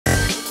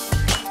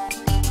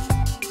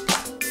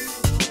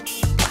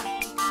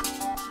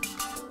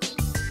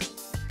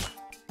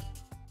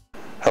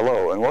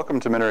Hello, and welcome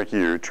to Minarik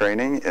U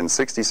training in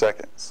 60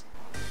 seconds.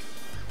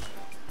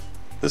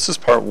 This is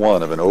part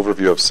one of an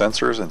overview of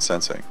sensors and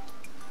sensing.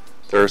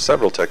 There are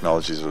several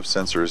technologies of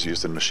sensors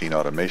used in machine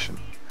automation.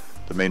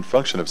 The main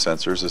function of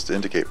sensors is to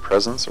indicate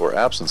presence or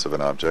absence of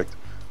an object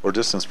or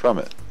distance from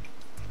it.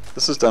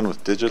 This is done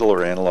with digital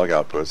or analog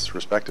outputs,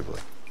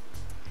 respectively.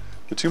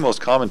 The two most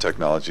common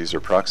technologies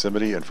are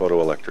proximity and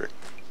photoelectric.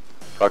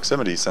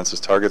 Proximity senses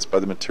targets by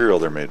the material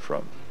they're made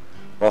from,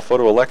 while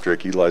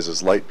photoelectric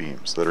utilizes light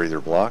beams that are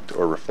either blocked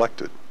or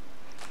reflected.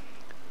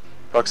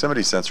 Proximity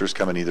sensors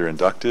come in either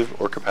inductive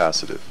or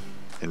capacitive.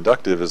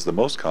 Inductive is the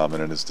most common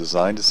and is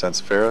designed to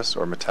sense ferrous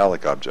or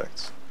metallic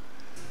objects.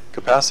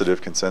 Capacitive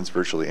can sense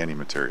virtually any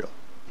material.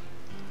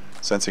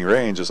 Sensing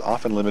range is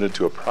often limited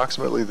to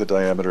approximately the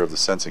diameter of the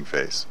sensing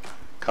face,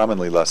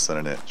 commonly less than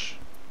an inch.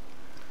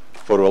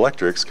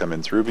 Photoelectrics come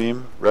in through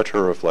beam,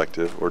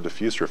 retroreflective, or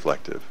diffuse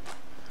reflective.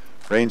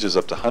 Ranges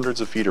up to hundreds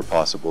of feet are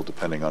possible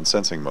depending on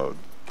sensing mode.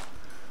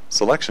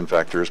 Selection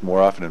factors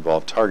more often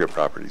involve target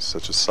properties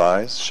such as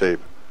size, shape,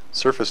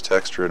 surface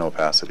texture, and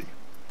opacity.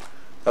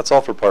 That's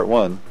all for part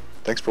one.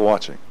 Thanks for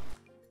watching.